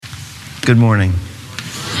Good morning.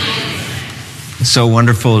 It's so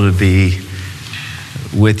wonderful to be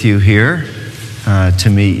with you here, to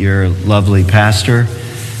meet your lovely pastor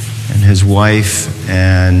and his wife,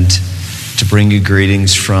 and to bring you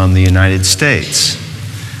greetings from the United States.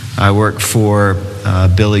 I work for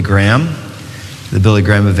Billy Graham, the Billy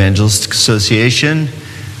Graham Evangelistic Association,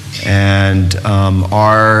 and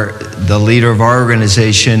the leader of our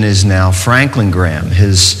organization is now Franklin Graham,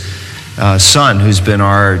 his son, who's been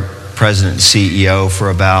our president and CEO for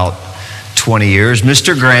about 20 years.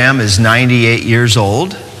 Mr. Graham is 98 years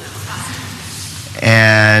old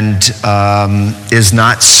and is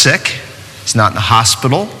not sick. He's not in the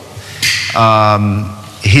hospital.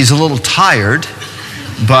 He's a little tired,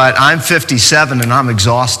 but I'm 57 and I'm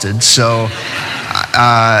exhausted, so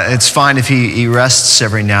it's fine if he rests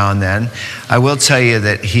every now and then. I will tell you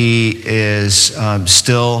that he is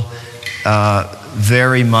still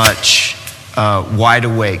very much wide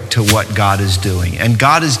awake to what God is doing. And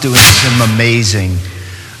God is doing some amazing,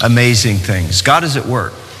 amazing things. God is at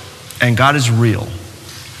work, and God is real.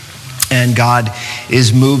 And God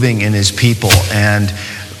is moving in his people. And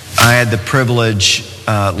I had the privilege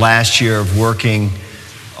last year of working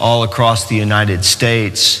all across the United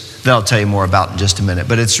States that I'll tell you more about in just a minute.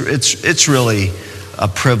 But it's really a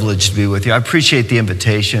privilege to be with you. I appreciate the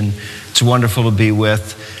invitation. It's wonderful to be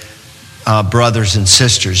with brothers and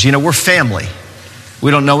sisters. You know, we're family.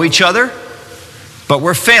 We don't know each other, but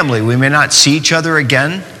we're family. We may not see each other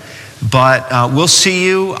again, but we'll see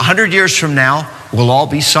you 100 years from now. We'll all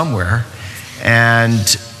be somewhere. And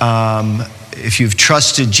if you've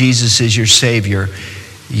trusted Jesus as your Savior,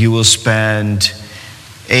 you will spend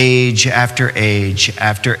age after age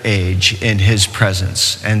after age in his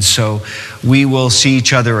presence. And so we will see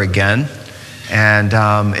each other again. And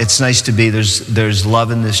it's nice to be, there's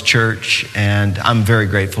love in this church, and I'm very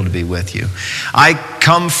grateful to be with you. I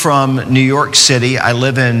come from New York City. I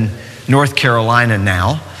live in North Carolina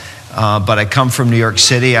now, but I come from New York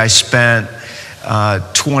City. I spent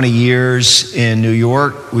 20 years in New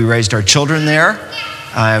York. We raised our children there.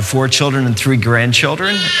 I have 4 children and 3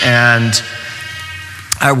 grandchildren, and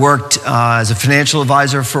I worked as a financial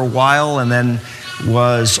advisor for a while, and then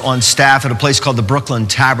was on staff at a place called the Brooklyn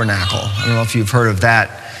Tabernacle. I don't know if you've heard of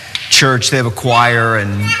that church. They have a choir,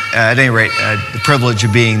 and at any rate, the privilege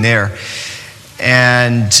of being there.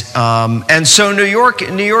 And so New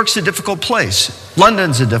York's a difficult place.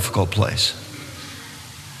 London's a difficult place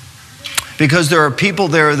because there are people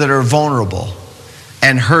there that are vulnerable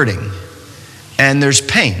and hurting, and there's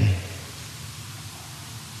pain.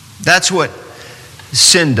 That's what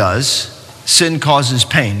sin does. Sin causes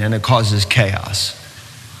pain, and it causes chaos.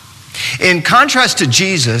 In contrast to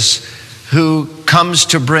Jesus, who comes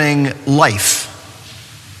to bring life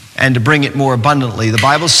and to bring it more abundantly, the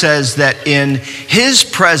Bible says that in his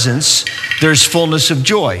presence, there's fullness of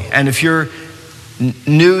joy. And if you're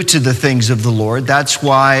new to the things of the Lord, that's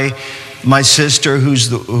why my sister,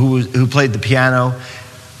 who played the piano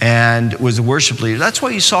and was a worship leader, that's why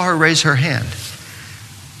you saw her raise her hand.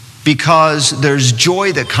 Because there's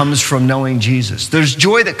joy that comes from knowing Jesus. There's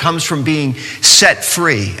joy that comes from being set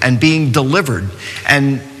free and being delivered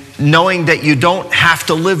and knowing that you don't have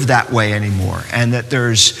to live that way anymore, and that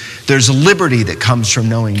there's a liberty that comes from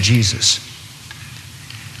knowing Jesus.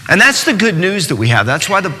 And that's the good news that we have. That's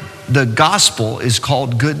why the gospel is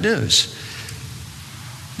called good news.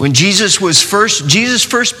 When Jesus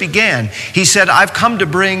first began, he said, I've come to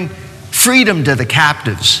bring freedom to the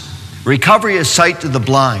captives, recovery of sight to the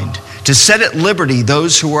blind, to set at liberty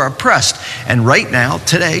those who are oppressed. And right now,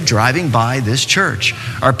 today, driving by this church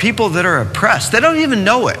are people that are oppressed. They don't even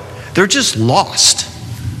know it. They're just lost.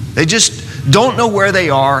 They just don't know where they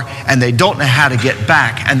are, and they don't know how to get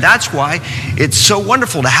back. And that's why it's so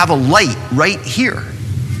wonderful to have a light right here,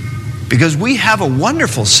 because we have a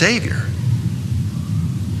wonderful Savior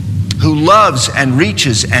who loves and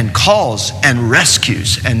reaches and calls and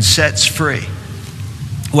rescues and sets free.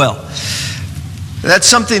 Well, that's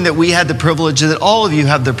something that we had the privilege, that all of you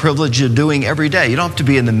have the privilege of doing every day. You don't have to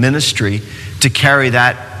be in the ministry to carry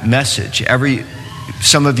that message.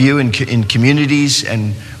 Some of you in communities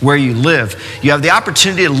and where you live, you have the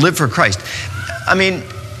opportunity to live for Christ. I mean,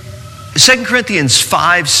 2 Corinthians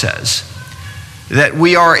 5 says that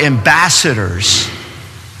we are ambassadors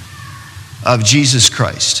of Jesus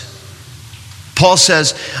Christ. Paul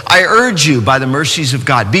says, I urge you by the mercies of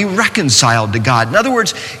God, be reconciled to God. In other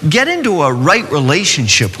words, get into a right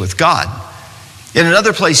relationship with God. In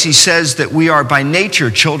another place, he says that we are by nature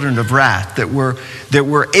children of wrath, that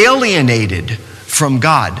we're alienated from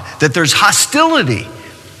God, that there's hostility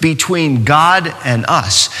between God and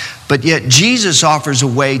us. But yet Jesus offers a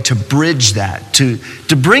way to bridge that, to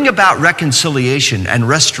bring about reconciliation and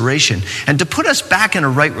restoration, and to put us back in a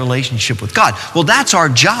right relationship with God. Well, that's our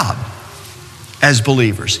job as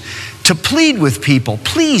believers, to plead with people,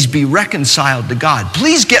 please be reconciled to God.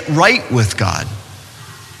 Please get right with God.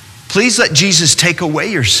 Please let Jesus take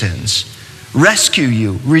away your sins, rescue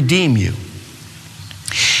you, redeem you.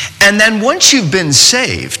 And then once you've been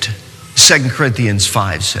saved, 2 Corinthians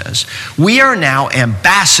 5 says, we are now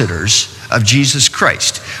ambassadors of Jesus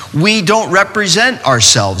Christ. We don't represent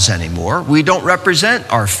ourselves anymore. We don't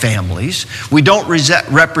represent our families. We don't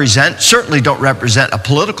certainly don't represent a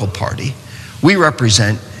political party. We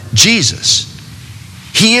represent Jesus.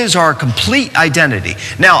 He is our complete identity.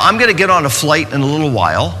 Now, I'm going to get on a flight in a little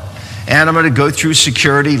while, and I'm going to go through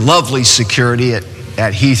security, lovely security at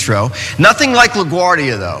Heathrow. Nothing like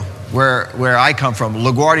LaGuardia, though, where I come from,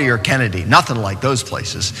 LaGuardia or Kennedy. Nothing like those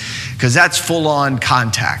places, because that's full-on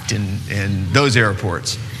contact in those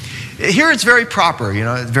airports. Here it's very proper,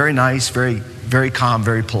 very nice, very, very calm,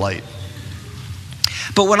 very polite.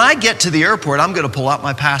 But when I get to the airport, I'm going to pull out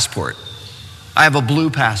my passport. I have a blue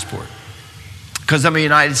passport because I'm a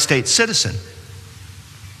United States citizen.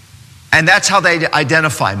 And that's how they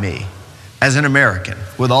identify me, as an American,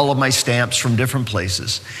 with all of my stamps from different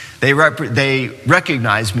places. They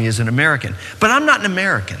recognize me as an American. But I'm not an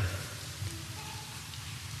American.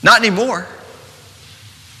 Not anymore.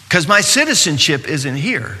 Because my citizenship isn't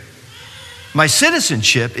here. My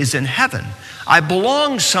citizenship is in heaven. I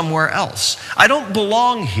belong somewhere else. I don't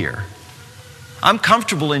belong here. I'm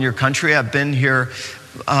comfortable in your country. I've been here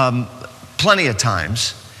plenty of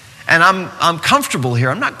times. And I'm comfortable here.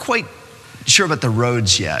 I'm not quite sure about the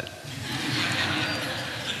roads yet.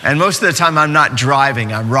 And most of the time I'm not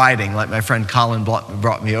driving, I'm riding, like my friend Colin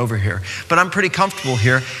brought me over here. But I'm pretty comfortable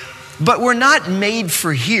here. But we're not made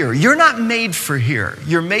for here. You're not made for here.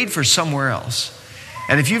 You're made for somewhere else.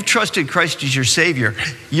 And if you've trusted Christ as your Savior,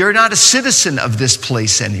 you're not a citizen of this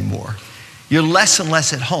place anymore. You're less and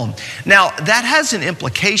less at home. Now, that has an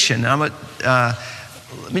implication. Let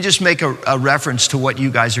me just make a reference to what you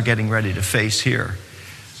guys are getting ready to face here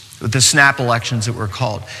with the snap elections that we're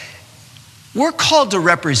called. We're called to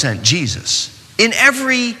represent Jesus in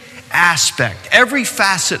every aspect, every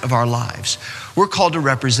facet of our lives. We're called to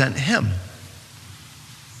represent Him.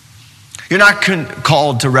 You're not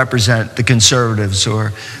called to represent the conservatives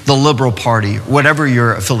or the Liberal Party, whatever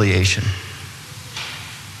your affiliation.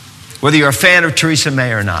 Whether you're a fan of Theresa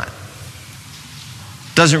May or not.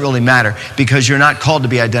 Doesn't really matter, because you're not called to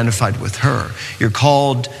be identified with her. You're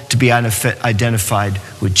called to be identified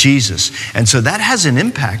with Jesus. And so that has an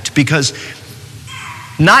impact, because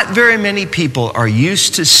not very many people are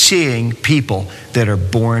used to seeing people that are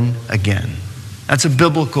born again. That's a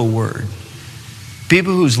biblical word.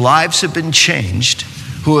 People whose lives have been changed,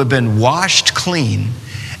 who have been washed clean,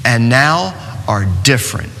 and now are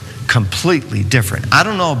different, completely different. I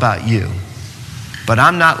don't know about you, but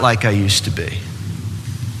I'm not like I used to be.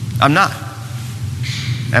 I'm not.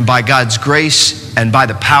 And by God's grace and by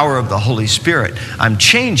the power of the Holy Spirit, I'm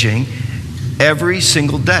changing every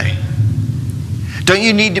single day. Don't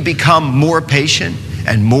you need to become more patient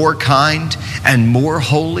and more kind and more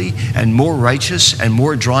holy and more righteous and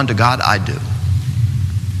more drawn to God? I do.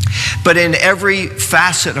 But in every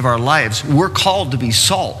facet of our lives, we're called to be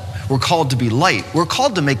salt. We're called to be light. We're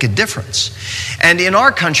called to make a difference. And in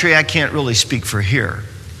our country, I can't really speak for here,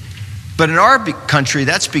 but in our country,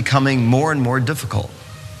 that's becoming more and more difficult.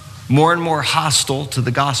 More and more hostile to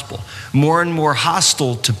the gospel. More and more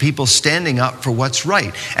hostile to people standing up for what's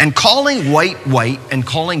right. And calling white, white, and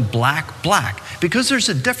calling black, black. Because there's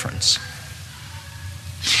a difference.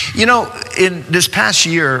 You know, in this past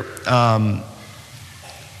year,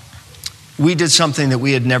 we did something that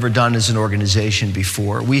we had never done as an organization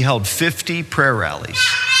before. We held 50 prayer rallies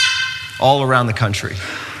all around the country.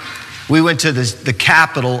 We went to the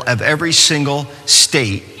capital of every single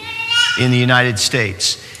state in the United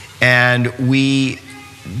States. And we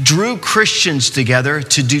drew Christians together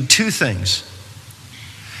to do two things.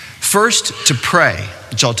 First, to pray,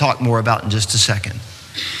 which I'll talk more about in just a second.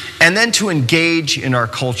 And then to engage in our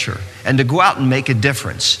culture and to go out and make a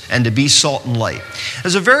difference and to be salt and light.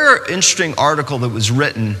 There's a very interesting article that was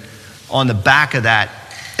written on the back of that,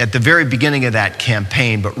 at the very beginning of that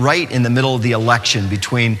campaign, but right in the middle of the election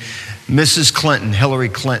between Mrs. Clinton, Hillary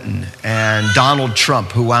Clinton, and Donald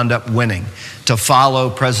Trump, who wound up winning, to follow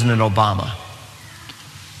President Obama.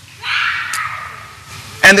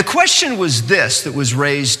 And the question was this that was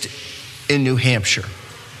raised in New Hampshire.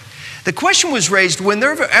 The question was raised,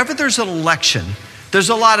 whenever there's an election, there's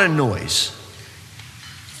a lot of noise.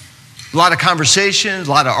 A lot of conversations,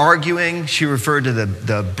 a lot of arguing. She referred to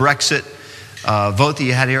the Brexit vote that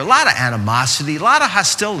you had here. A lot of animosity, a lot of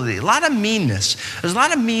hostility, a lot of meanness. There's a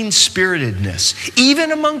lot of mean-spiritedness,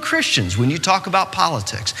 even among Christians when you talk about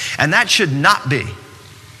politics. And that should not be.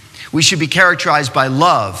 We should be characterized by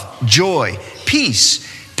love, joy, peace,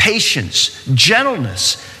 patience,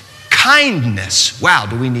 gentleness, kindness. Wow,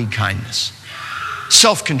 do we need kindness?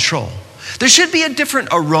 Self-control. There should be a different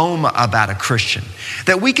aroma about a Christian,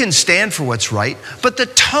 that we can stand for what's right, but the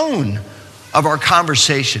tone of our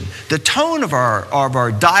conversation, the tone of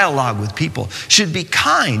our dialogue with people should be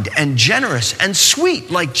kind and generous and sweet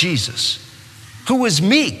like Jesus, who was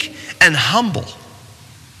meek and humble.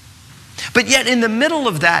 But yet in the middle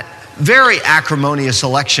of that very acrimonious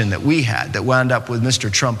election that we had that wound up with Mr.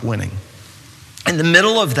 Trump winning, in the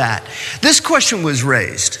middle of that, this question was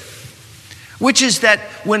raised, which is that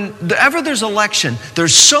whenever there's election,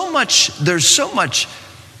 there's so much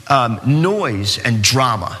noise and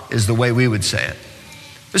drama, is the way we would say it.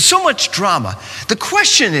 There's so much drama. The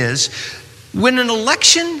question is, when an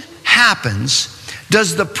election happens,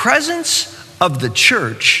 does the presence of the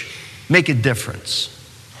church make a difference?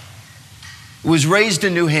 It was raised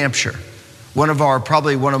in New Hampshire,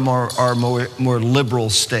 probably one of our more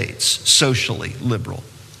liberal states, socially liberal.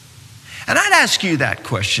 And I'd ask you that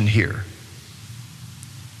question here.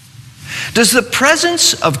 Does the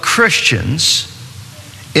presence of Christians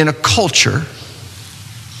in a culture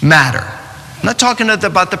matter? I'm not talking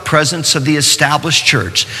about the presence of the established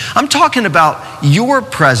church. I'm talking about your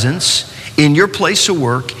presence in your place of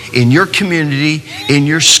work, in your community, in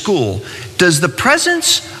your school. Does the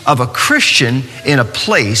presence of a Christian in a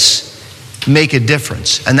place make a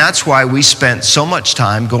difference? And that's why we spent so much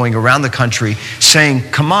time going around the country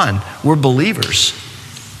saying, come on, we're believers.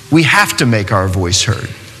 We have to make our voice heard.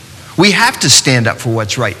 We have to stand up for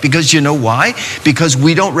what's right. Because you know why? Because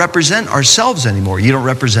we don't represent ourselves anymore. You don't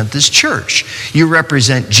represent this church. You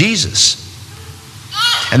represent Jesus.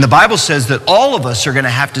 And the Bible says that all of us are going to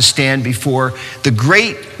have to stand before the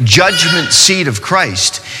great judgment seat of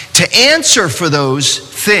Christ to answer for those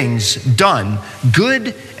things done,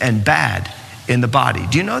 good and bad, in the body.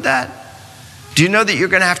 Do you know that? Do you know that you're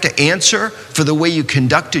going to have to answer for the way you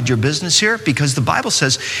conducted your business here? Because the Bible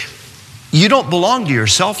says you don't belong to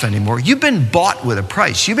yourself anymore. You've been bought with a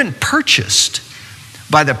price. You've been purchased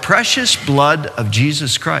by the precious blood of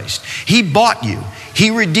Jesus Christ. He bought you. He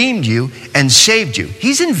redeemed you and saved you.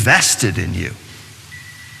 He's invested in you.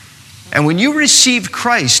 And when you received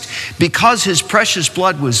Christ, because his precious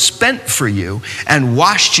blood was spent for you and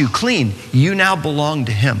washed you clean, you now belong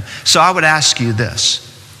to him. So I would ask you this,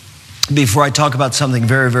 before I talk about something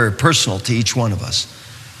very, very personal to each one of us.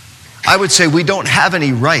 I would say we don't have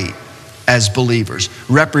any right as believers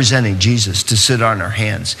representing Jesus to sit on our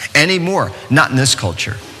hands anymore. Not in this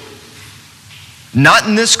culture. Not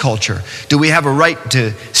in this culture do we have a right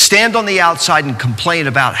to stand on the outside and complain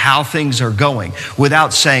about how things are going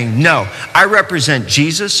without saying, no, I represent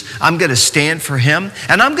Jesus, I'm going to stand for him,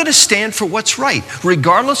 and I'm going to stand for what's right,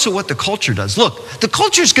 regardless of what the culture does. Look, the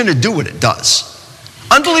culture's going to do what it does.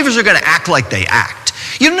 Unbelievers are going to act like they act.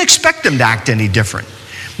 You don't expect them to act any different.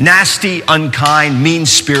 Nasty, unkind,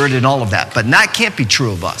 mean-spirited, and all of that. But that can't be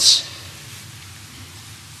true of us.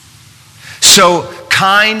 So,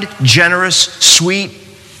 kind, generous, sweet,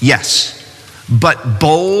 yes. But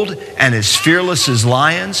bold and as fearless as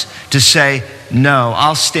lions to say, no,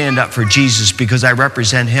 I'll stand up for Jesus because I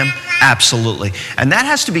represent him? Absolutely. And that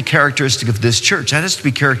has to be characteristic of this church. That has to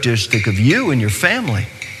be characteristic of you and your family.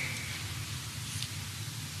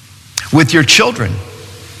 With your children.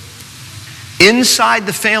 Inside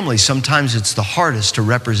the family, sometimes it's the hardest to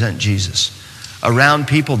represent Jesus around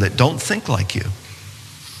people that don't think like you.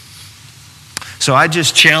 So I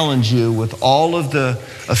just challenge you with all of the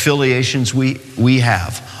affiliations we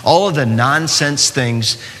have, all of the nonsense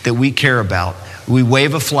things that we care about. We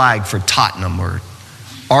wave a flag for Tottenham or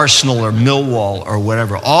Arsenal or Millwall or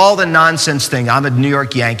whatever. All the nonsense thing. I'm a New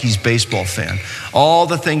York Yankees baseball fan. All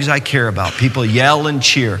the things I care about. People yell and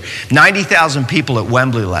cheer. 90,000 people at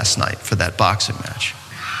Wembley last night for that boxing match.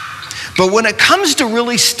 But when it comes to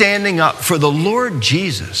really standing up for the Lord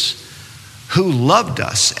Jesus, who loved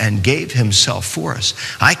us and gave himself for us,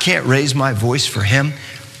 I can't raise my voice for him.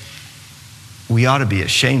 We ought to be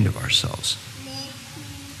ashamed of ourselves.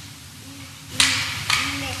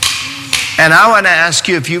 And I want to ask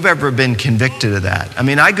you if you've ever been convicted of that. I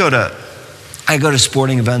mean, I go to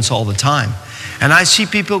sporting events all the time, and I see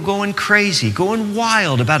people going crazy, going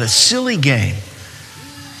wild about a silly game.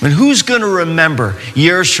 I mean, who's going to remember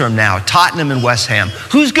years from now, Tottenham and West Ham?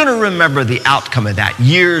 Who's going to remember the outcome of that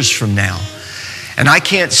years from now? And I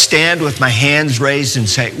can't stand with my hands raised and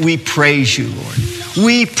say, we praise you, Lord.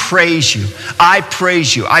 We praise you. I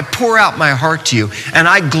praise you. I pour out my heart to you, and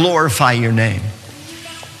I glorify your name.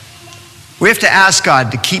 We have to ask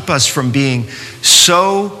God to keep us from being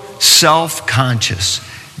so self-conscious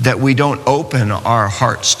that we don't open our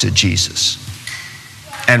hearts to Jesus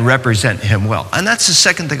and represent him well. And that's the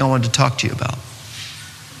second thing I wanted to talk to you about.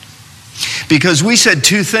 Because we said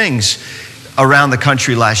two things around the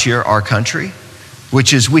country last year, our country,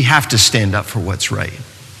 which is we have to stand up for what's right.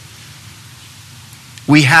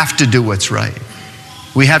 We have to do what's right.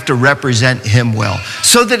 We have to represent him well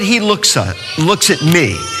so that he looks at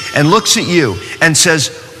me and looks at you and says,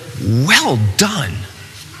 well done,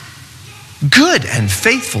 good and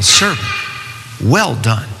faithful servant, well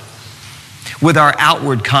done, with our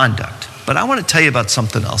outward conduct. But I want to tell you about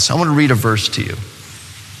something else. I want to read a verse to you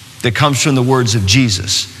that comes from the words of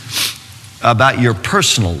Jesus about your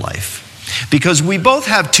personal life. Because we both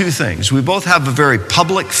have two things. We both have a very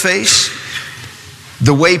public face,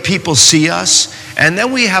 the way people see us, and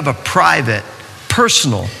then we have a private,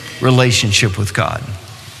 personal relationship with God.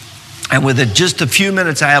 And with just a few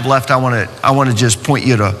minutes I have left, I want to just point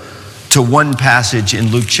you to one passage in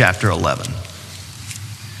Luke chapter 11.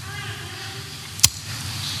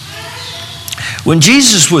 When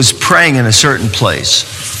Jesus was praying in a certain place,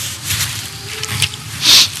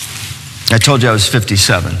 I told you I was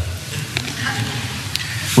 57.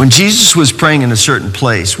 When Jesus was praying in a certain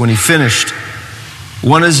place, when he finished,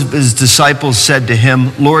 one of his disciples said to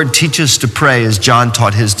him, Lord, teach us to pray as John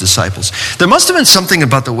taught his disciples. There must have been something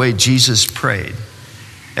about the way Jesus prayed.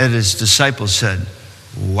 And his disciples said,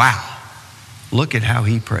 wow, look at how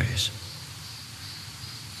he prays.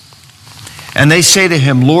 And they say to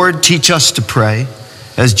him, Lord, teach us to pray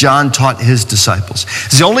as John taught his disciples.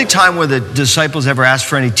 It's the only time where the disciples ever asked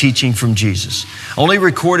for any teaching from Jesus. Only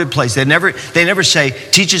recorded place. They never say,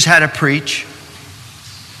 teach us how to preach.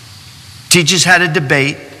 Teach us how to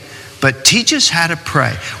debate, but teach us how to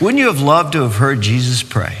pray. Wouldn't you have loved to have heard Jesus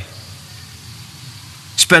pray?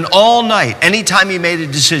 Spend all night, anytime he made a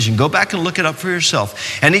decision, go back and look it up for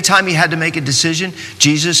yourself. Anytime he had to make a decision,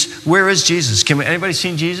 Jesus, where is Jesus? Anybody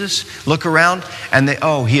seen Jesus? Look around and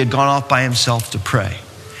he had gone off by himself to pray.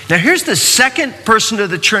 Now here's the second person of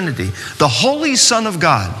the Trinity, the Holy Son of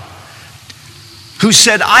God, who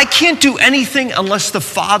said, I can't do anything unless the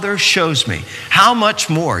Father shows me. How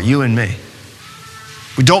much more, you and me?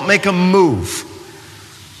 We don't make a move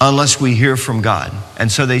unless we hear from God.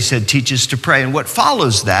 And so they said, teach us to pray. And what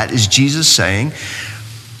follows that is Jesus saying,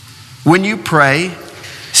 when you pray,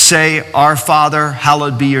 say, our Father,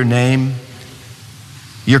 hallowed be your name.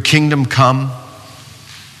 Your kingdom come.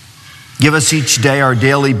 Give us each day our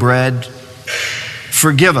daily bread.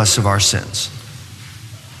 Forgive us of our sins.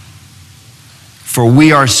 For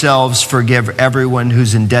we ourselves forgive everyone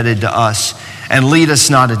who's indebted to us, and lead us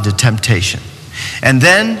not into temptation. And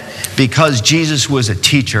then, because Jesus was a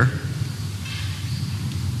teacher,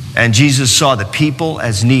 and Jesus saw the people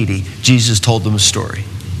as needy, Jesus told them a story.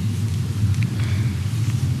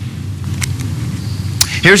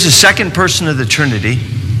 Here's the second person of the Trinity,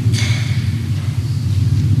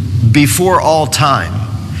 before all time,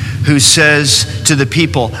 who says to the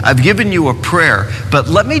people, I've given you a prayer, but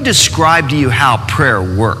let me describe to you how prayer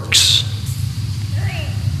works.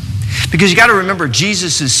 Because you got to remember,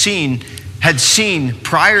 Jesus had seen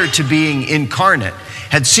prior to being incarnate,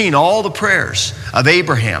 had seen all the prayers of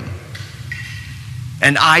Abraham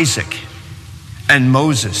and Isaac and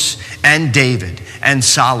Moses and David and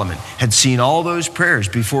Solomon, had seen all those prayers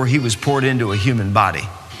before he was poured into a human body.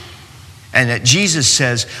 And that Jesus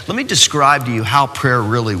says, let me describe to you how prayer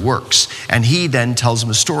really works. And he then tells him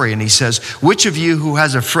a story. And he says, which of you who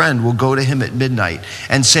has a friend will go to him at midnight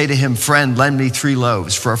and say to him, friend, lend me 3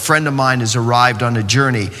 loaves, for a friend of mine has arrived on a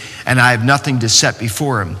journey and I have nothing to set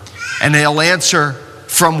before him. And he'll answer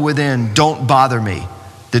from within, don't bother me.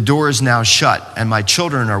 The door is now shut and my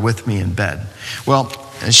children are with me in bed. Well,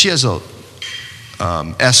 and she has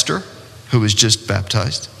Esther, who was just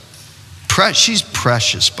baptized. She's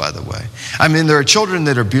precious, by the way. I mean, there are children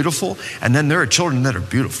that are beautiful, and then there are children that are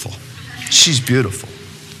beautiful. She's beautiful.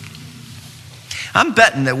 I'm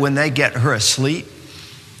betting that when they get her asleep,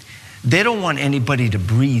 they don't want anybody to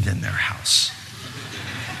breathe in their house.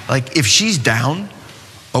 Like, if she's down,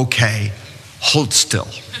 okay, hold still.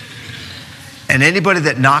 And anybody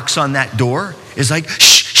that knocks on that door is like,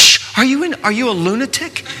 shh, shh, are you a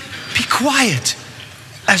lunatic? Be quiet.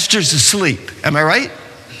 Esther's asleep. Am I right?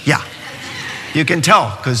 Yeah. You can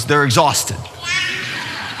tell because they're exhausted.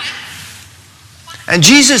 And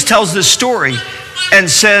Jesus tells this story and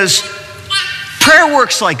says, prayer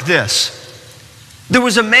works like this. There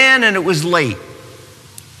was a man and it was late.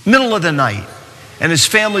 middle of the night, and his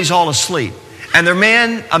family's all asleep. And a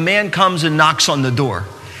man comes and knocks on the door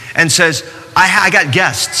and says, I got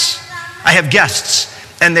guests. I have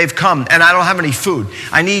guests, and they've come, and I don't have any food.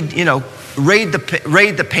 I need, raid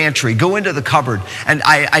the pantry, go into the cupboard, and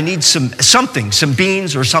I need some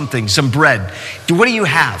beans or something, some bread. What do you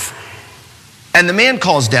have? And the man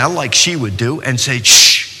calls down like she would do and say,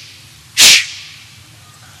 shh,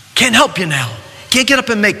 can't help you now. Can't get up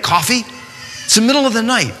and make coffee. It's the middle of the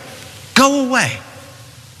night. Go away.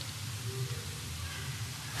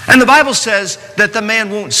 And the Bible says that the man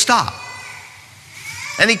won't stop.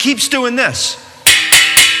 And he keeps doing this.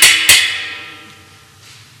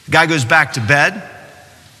 The guy goes back to bed,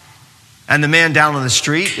 and the man down on the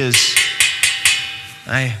street is,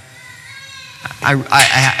 I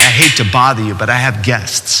hate to bother you, but I have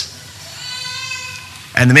guests.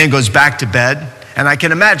 And the man goes back to bed, and I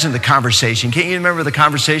can imagine the conversation. Can't you remember the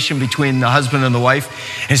conversation between the husband and the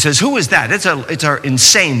wife? And he says, who is that? It's our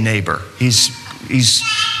insane neighbor. He's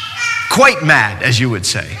quite mad, as you would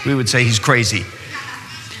say. We would say he's crazy.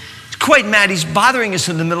 He's quite mad. He's bothering us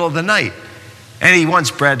in the middle of the night. And he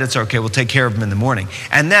wants bread. That's okay. We'll take care of him in the morning.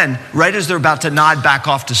 And then, right as they're about to nod back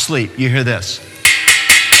off to sleep, you hear this.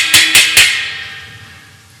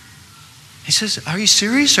 He says, are you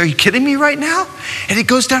serious? Are you kidding me right now? And he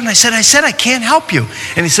goes down and I said, I can't help you.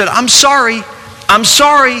 And he said, I'm sorry.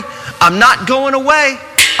 I'm not going away.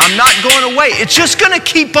 I'm not going away. It's just going to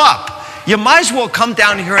keep up. You might as well come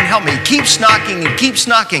down here and help me. He keeps knocking and keeps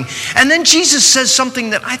knocking. And then Jesus says something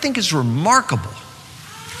that I think is remarkable.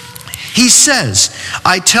 He says,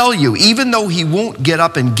 I tell you, even though he won't get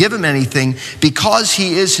up and give him anything because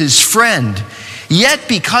he is his friend, yet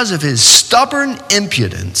because of his stubborn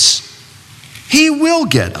impudence, he will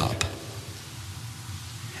get up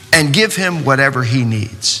and give him whatever he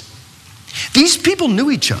needs. These people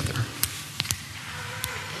knew each other.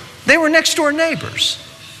 They were next door neighbors.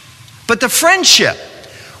 But the friendship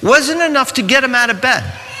wasn't enough to get him out of bed.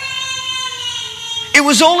 It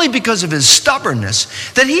was only because of his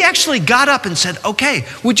stubbornness that he actually got up and said, okay,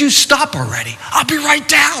 would you stop already? I'll be right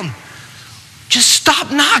down. Just stop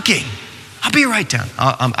knocking. I'll be right down.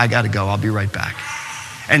 I got to go. I'll be right back.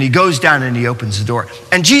 And he goes down and he opens the door.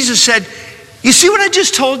 And Jesus said, you see what I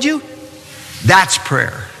just told you? That's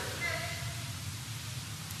prayer.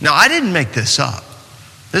 Now, I didn't make this up.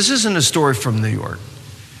 This isn't a story from New York.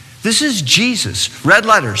 This is Jesus. Red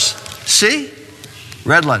letters. See?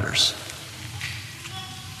 Red letters.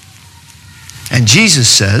 And Jesus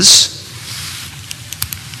says,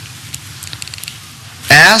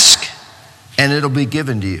 ask and it'll be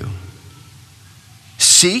given to you.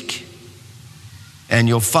 Seek and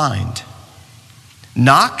you'll find.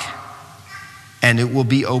 Knock and it will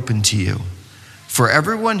be open to you. For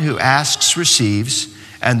everyone who asks receives,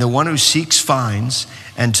 and the one who seeks finds,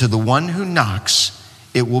 and to the one who knocks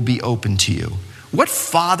it will be open to you. What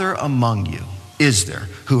father among you is there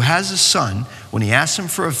who has a son, when he asks him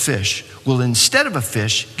for a fish, will instead of a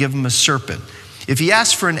fish give him a serpent? If he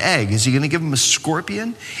asks for an egg, is he going to give him a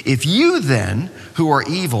scorpion? If you then, who are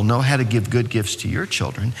evil, know how to give good gifts to your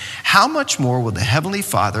children, how much more will the Heavenly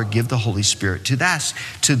Father give the Holy Spirit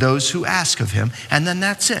to those who ask of him? And then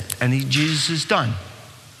that's it. And Jesus is done.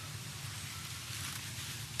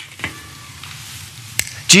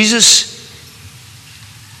 Jesus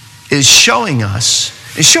is showing us,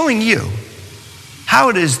 is showing you how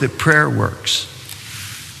it is that prayer works.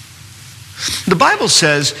 The Bible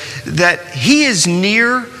says that he is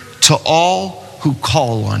near to all who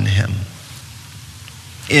call on him.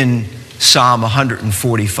 In Psalm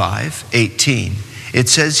 145:18, it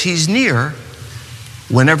says he's near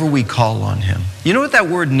whenever we call on him. You know what that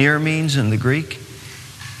word near means in the Greek?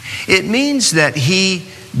 It means that he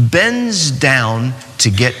bends down to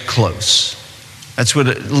get close. That's what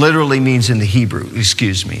it literally means in the Hebrew,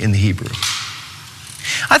 in the Hebrew.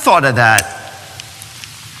 I thought of that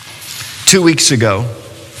 2 weeks ago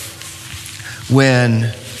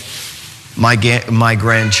when my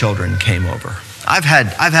grandchildren came over. I've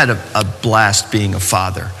had a blast being a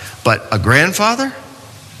father, but a grandfather?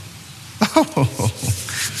 Oh,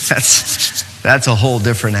 that's a whole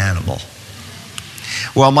different animal.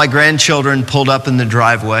 Well, my grandchildren pulled up in the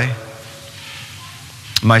driveway.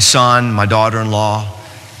 My son, my daughter-in-law,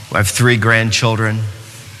 I have 3 grandchildren,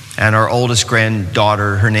 and our oldest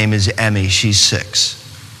granddaughter, her name is Emmy, she's 6.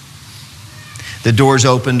 The doors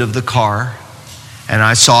opened of the car, and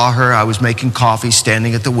I saw her. I was making coffee,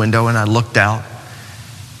 standing at the window, and I looked out,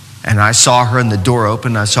 and I saw her, and the door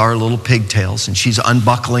opened. I saw her little pigtails, and she's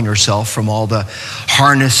unbuckling herself from all the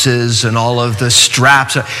harnesses and all of the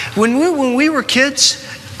straps. When we were kids,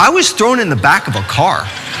 I was thrown in the back of a car.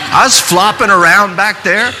 I was flopping around back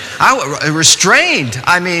there. I restrained.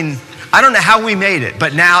 I mean, I don't know how we made it,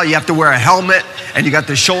 but now you have to wear a helmet and you got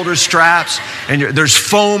the shoulder straps and there's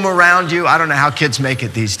foam around you. I don't know how kids make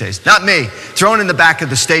it these days. Not me. Thrown in the back of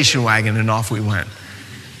the station wagon and off we went.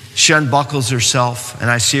 She unbuckles herself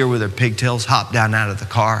and I see her with her pigtails hop down out of the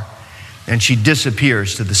car and she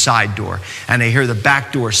disappears to the side door and I hear the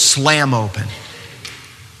back door slam open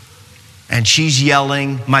and she's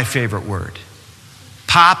yelling my favorite word.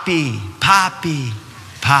 Poppy, Poppy,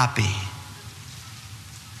 Poppy.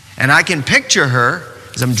 And I can picture her,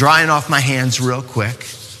 as I'm drying off my hands real quick,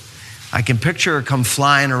 I can picture her come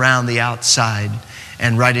flying around the outside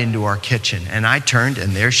and right into our kitchen. And I turned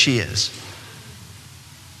and there she is.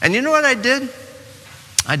 And you know what I did?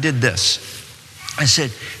 I did this. I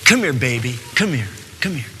said, come here, baby, come here,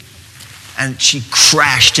 come here. And she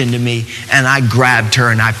crashed into me and I grabbed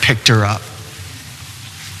her and I picked her up.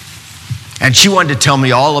 And she wanted to tell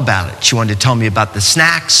me all about it. She wanted to tell me about the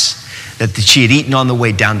snacks that she had eaten on the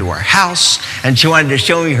way down to our house. And she wanted to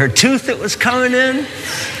show me her tooth that was coming in.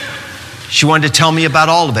 She wanted to tell me about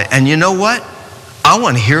all of it. And you know what? I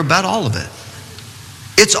want to hear about all of it.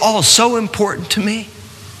 It's all so important to me.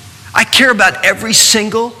 I care about every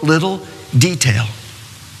single little detail.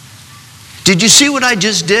 Did you see what I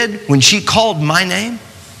just did when she called my name?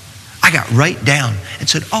 I got right down and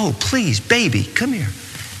said, oh, please, baby, come here.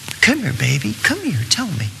 Come here, baby. Come here. Tell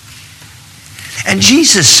me. And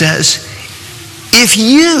Jesus says, if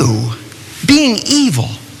you, being evil,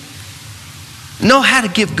 know how to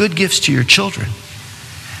give good gifts to your children,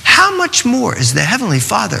 how much more is the Heavenly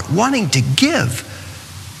Father wanting to give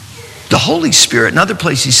the Holy Spirit? Another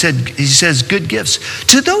place he says good gifts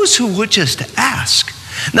to those who would just ask.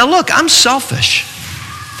 Now look, I'm selfish,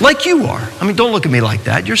 like you are. I mean, don't look at me like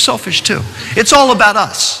that. You're selfish too. It's all about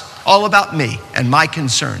us, all about me and my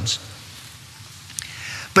concerns.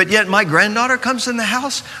 But yet my granddaughter comes in the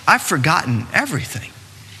house, I've forgotten everything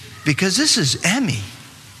because this is Emmy.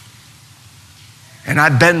 And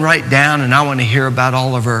I bend right down and I want to hear about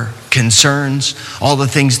all of her concerns, all the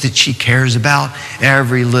things that she cares about.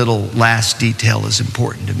 Every little last detail is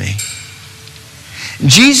important to me.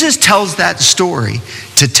 Jesus tells that story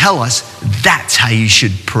to tell us that's how you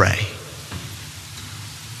should pray.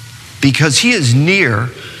 Because he is near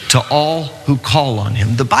to all who call on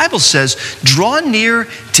him. The Bible says, draw near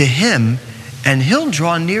to him and he'll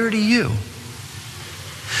draw near to you.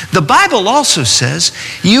 The Bible also says,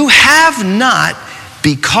 you have not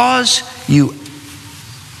because you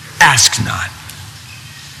ask not.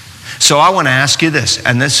 So I want to ask you this,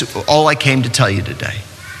 and this is all I came to tell you today.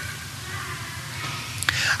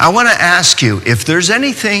 I want to ask you if there's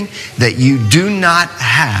anything that you do not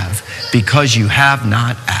have because you have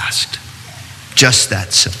not asked. Just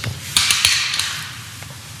that simple.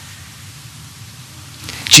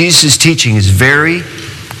 Jesus' teaching is very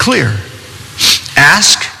clear.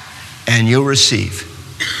 Ask and you'll receive.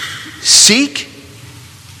 Seek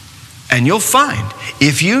and you'll find.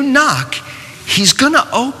 If you knock, he's going to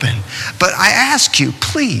open. But I ask you,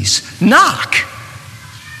 please, knock.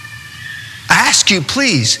 I ask you,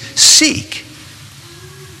 please, seek.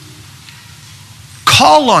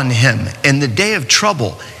 Call on him in the day of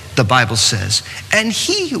trouble, the Bible says, and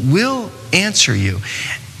he will answer you.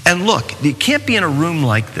 And look, you can't be in a room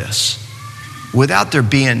like this without there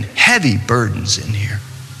being heavy burdens in here.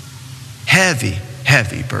 Heavy,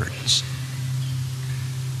 heavy burdens.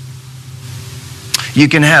 You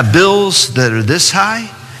can have bills that are this high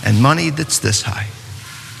and money that's this high.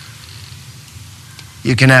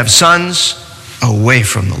 You can have sons away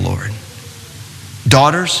from the Lord,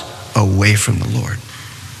 daughters away from the Lord,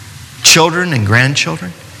 children and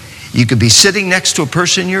grandchildren. You could be sitting next to a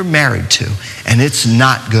person you're married to, and it's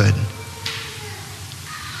not good.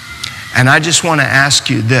 And I just want to ask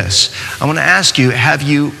you this. I want to ask you, have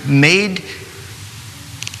you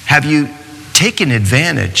taken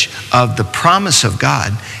advantage of the promise of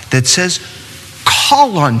God that says,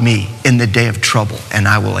 call on me in the day of trouble and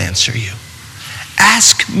I will answer you?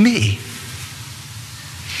 Ask me.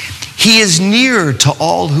 He is near to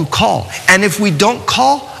all who call. And if we don't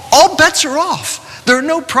call, all bets are off. There are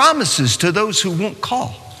no promises to those who won't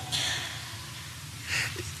call.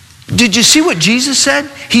 Did you see what Jesus said?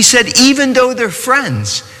 He said, even though they're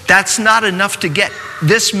friends, that's not enough to get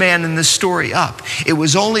this man in this story up. It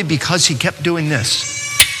was only because he kept doing this.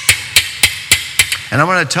 And I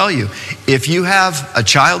want to tell you, if you have a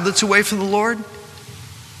child that's away from the Lord,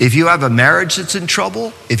 if you have a marriage that's in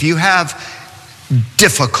trouble, if you have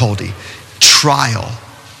difficulty, trial,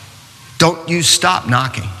 don't you stop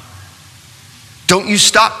knocking. Don't you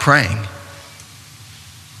stop praying.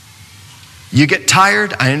 You get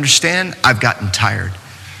tired, I understand. I've gotten tired.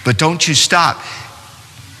 But don't you stop,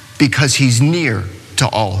 because he's near to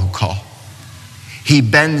all who call. He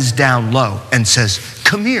bends down low and says,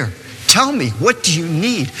 come here, tell me, what do you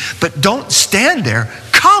need? But don't stand there,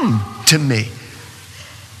 come to me.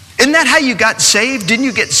 Isn't that how you got saved? Didn't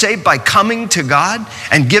you get saved by coming to God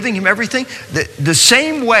and giving him everything? The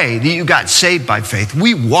same way that you got saved by faith,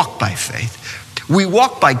 we walk by faith. We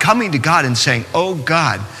walk by coming to God and saying, oh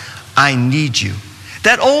God, I need you.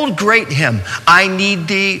 That old great hymn, I need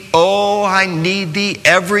thee, oh, I need thee,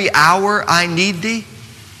 every hour I need thee.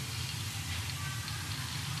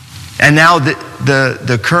 And now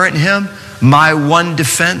the current hymn, my one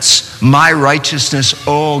defense, my righteousness,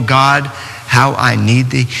 oh God, how I need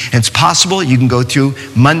thee. And it's possible you can go through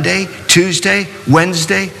Monday, Tuesday,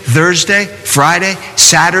 Wednesday, Thursday, Friday,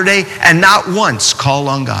 Saturday, and not once call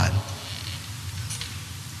on God.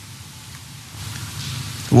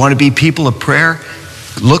 You want to be people of prayer?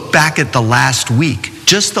 Look back at the last week,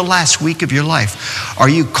 just the last week of your life. Are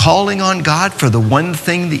you calling on God for the one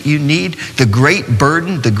thing that you need, the great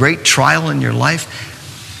burden, the great trial in your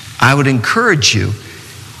life? I would encourage you,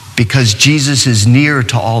 because Jesus is near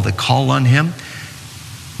to all that call on him.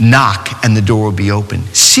 Knock and the door will be open.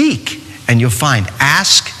 Seek and you'll find.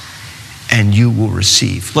 Ask and you will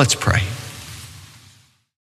receive. Let's pray.